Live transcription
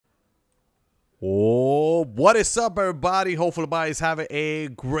Oh, what is up, everybody? Hopefully everybody's having a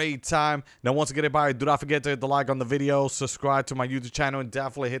great time. Now, once again, everybody, do not forget to hit the like on the video, subscribe to my YouTube channel, and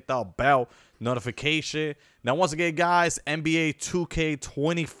definitely hit the bell notification. Now, once again, guys, NBA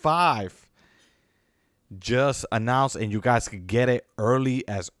 2K25 just announced, and you guys can get it early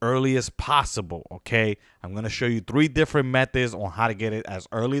as possible, okay? I'm going to show you 3 different methods on how to get it as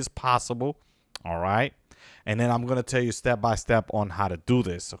early as possible, all right? And then I'm going to tell you step by step on how to do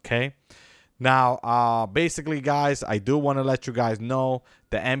this, okay? Now, basically, guys, I do want to let you guys know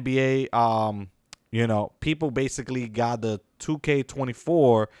the NBA, you know, people basically got the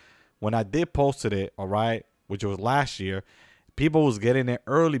 2K24 when I did posted it, all right, which was last year. People was getting it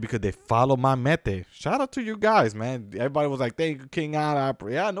early because they follow my method. Shout out to you guys, man. Everybody was like, thank you, King Out.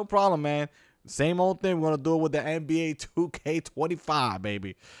 Yeah, no problem, man. Same old thing. We're going to do it with the NBA 2K25,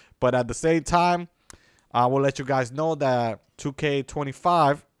 baby. But at the same time, I will let you guys know that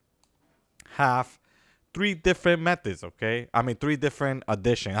 2K25 have 3 different methods, okay? I mean, 3 different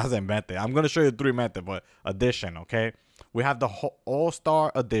addition. I said method. I'm going to show you 3 methods, but addition, okay? We have the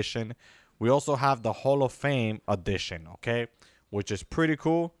All-Star edition. We also have the Hall of Fame edition, okay? Which is pretty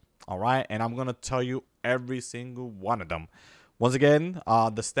cool, all right? And I'm going to tell you every single one of them. Once again,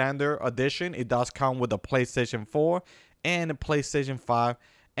 the standard edition, it does come with a PlayStation 4 and a PlayStation 5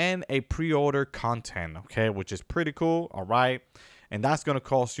 and a pre-order content, okay? Which is pretty cool, all right? And that's going to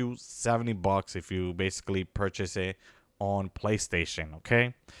cost you $70 if you basically purchase it on PlayStation,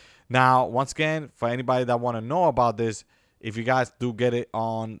 okay? Now, once again, for anybody that want to know about this, if you guys do get it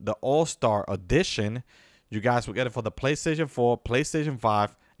on the All-Star Edition, you guys will get it for the PlayStation 4, PlayStation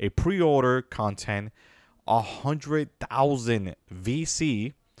 5, a pre-order content, 100,000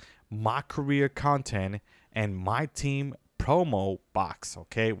 VC, MyCAREER content, and MyTEAM promo box,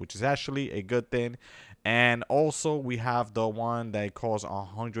 okay? Which is actually a good thing. And also, we have the one that costs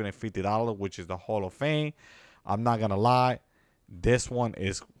 $150, which is the Hall of Fame. I'm not going to lie. This one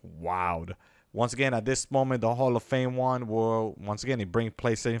is wild. Once again, at this moment, the Hall of Fame one will, once again, it brings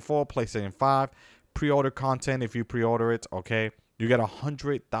PlayStation 4, PlayStation 5, pre-order content if you pre-order it, okay? You get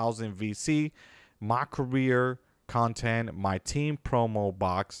 100,000 VC, MyCAREER content, MyTEAM promo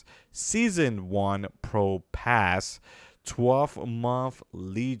box, Season 1 Pro Pass, 12-month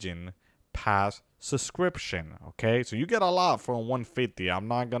Legion Pass subscription, okay? So you get a lot for 150. I'm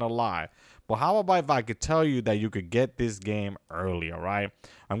not gonna lie. But how about if I could tell you that you could get this game early, all right?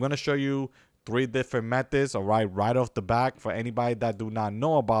 I'm gonna show you 3 different methods, all right off the back. For anybody that do not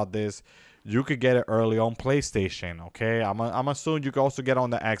know about this, you could get it early on PlayStation, okay? I'm assuming you can also get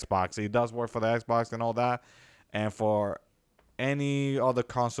on the Xbox. It does work for the Xbox and all that. And for any other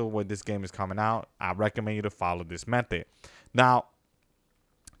console where this game is coming out, I recommend you to follow this method. Now,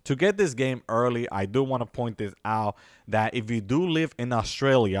 to get this game early, I do want to point this out that if you do live in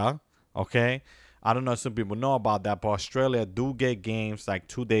Australia, okay, I don't know if some people know about that, but Australia do get games like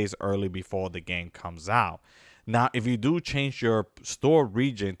 2 days early before the game comes out. Now, if you do change your store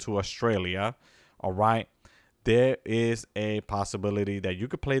region to Australia, all right, there is a possibility that you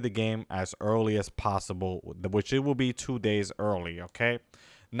could play the game as early as possible, which it will be 2 days early, okay?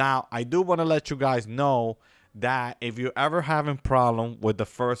 Now, I do want to let you guys know that if you're ever having problem with the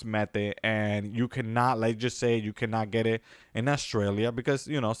first method and you cannot, let's just say you cannot get it in Australia, because,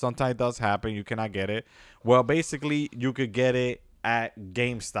 you know, sometimes it does happen, you cannot get it. Well, basically, you could get it at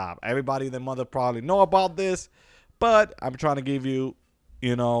GameStop. Everybody and their mother probably know about this, but I'm trying to give you,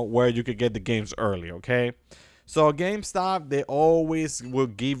 you know, where you could get the games early, okay? So GameStop, they always will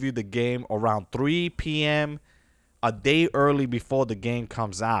give you the game around 3 p.m. a day early before the game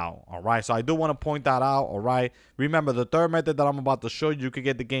comes out, all right? So I do want to point that out, all right? Remember, the third method that I'm about to show you, you could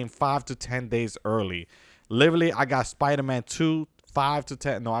get the game 5 to 10 days early. Literally, I got Spider-Man 2 5 to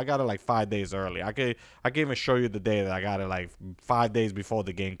 10. No, I got it like 5 days early. I can even show you the day that I got it, like 5 days before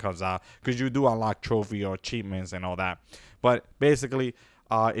the game comes out, because you do unlock trophy or achievements and all that. But basically,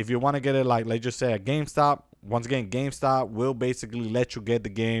 if you want to get it, like, let's just say at GameStop, once again, GameStop will basically let you get the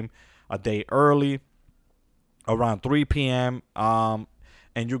game a day early, around 3 p.m. And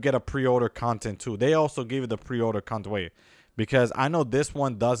you get a pre-order content too. They also give you the pre-order content. Wait, because I know this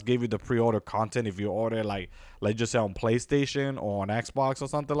one does give you the pre-order content if you order, like, let's just say on PlayStation or on Xbox or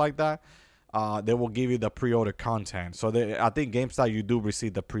something like that. They will give you the pre-order content. So I think GameStop, you do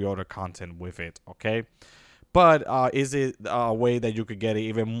receive the pre-order content with it, okay? But is it a way that you could get it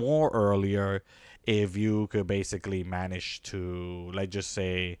even more earlier if you could basically manage to, let's just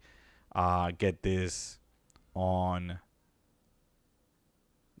say, get this on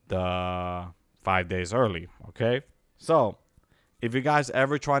the 5 days early, okay? So if you guys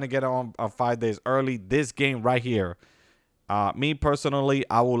ever trying to get it on 5 days early, this game right here, Me personally,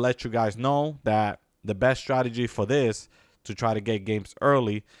 I will let you guys know that the best strategy for this to try to get games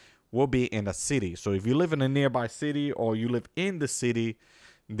early will be in a city. So if you live in a nearby city or you live in the city,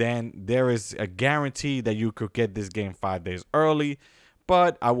 then there is a guarantee that you could get this game 5 days early.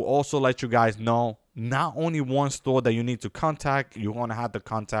 But I will also let you guys know, not only one store that you need to contact, you're going to have to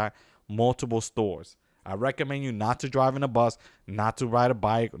contact multiple stores. I recommend you not to drive in a bus, not to ride a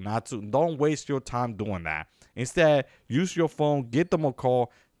bike, don't waste your time doing that. Instead, use your phone, get them a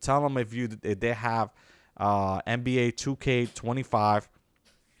call, tell them if they have NBA 2K25,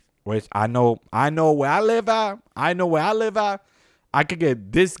 which I know where I live at. I could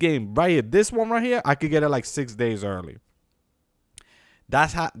get this game right here, this one right here. I could get it like 6 days early.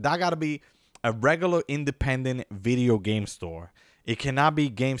 That gotta be a regular independent video game store. It cannot be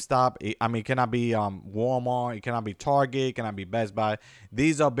GameStop. It cannot be Walmart. It cannot be Target. It cannot be Best Buy.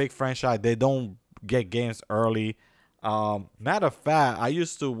 These are big franchise. They don't get games early. Matter of fact, I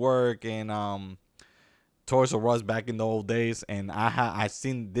used to work in Toys R Us back in the old days, and I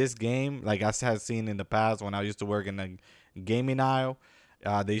seen this game, like I had seen in the past when I used to work in the gaming aisle.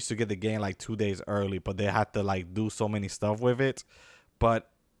 They used to get the game like 2 days early, but they had to like do so many stuff with it. But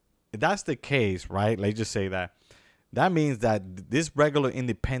if that's the case, right? Let's just say that. That means that this regular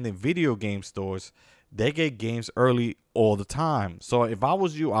independent video game stores, they get games early all the time. So if I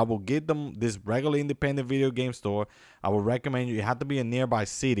was you, I will get them this regular independent video game store. I would recommend you have to be a nearby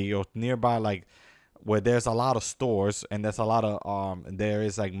city or nearby like where there's a lot of stores and there's a lot of there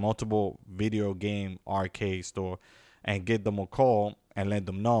is like multiple video game arcade store, and get them a call and let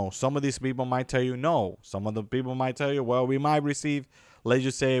them know. Some of these people might tell you no. Some of the people might tell you, well, we might receive, let's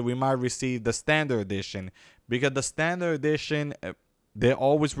just say we might receive the standard edition, because the standard edition, they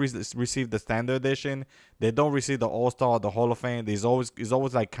always receive the standard edition. They don't receive the All-Star or the Hall of Fame. It's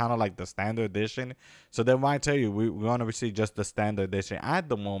always like kind of like the standard edition. So they might tell you we're going to receive just the standard edition at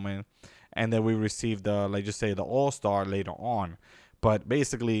the moment, and then we receive the, let's just say, the All-Star later on. But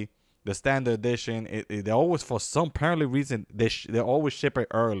basically, the standard edition, they always, for some apparently reason, they always ship it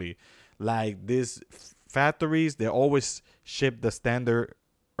early. Like these factories, they always ship the standard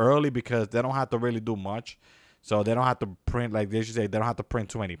early because they don't have to really do much. So they don't have to print, like they should say, they don't have to print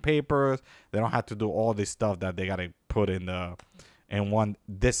too many papers. They don't have to do all this stuff that they got to put in one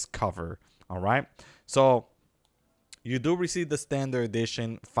disc cover. All right. So you do receive the standard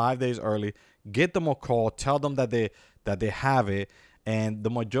edition 5 days early. Get them a call. Tell them that they have it. And the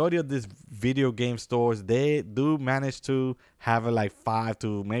majority of these video game stores, they do manage to have it like 5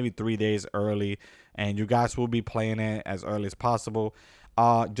 to maybe 3 days early. And you guys will be playing it as early as possible.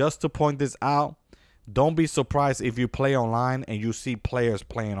 Just to point this out, don't be surprised if you play online and you see players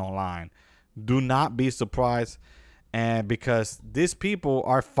playing online. Do not be surprised, and because these people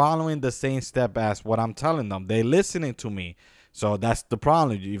are following the same step as what I'm telling them. They listening to me. So that's the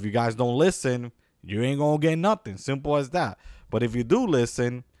problem. If you guys don't listen, you ain't gonna get nothing. Simple as that. But if you do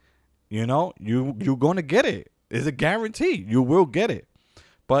listen, you know, you're gonna get it. It's a guarantee. You will get it.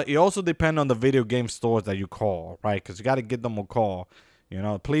 But it also depends on the video game stores that you call, right? Because you got to get them a call. You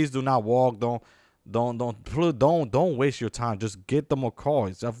know, please do not walk. Don't waste your time. Just get them a call.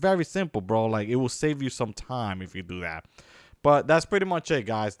 It's very simple, bro. Like, it will save you some time if you do that. But that's pretty much it,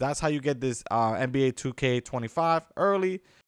 guys. That's how you get this NBA 2K25 early.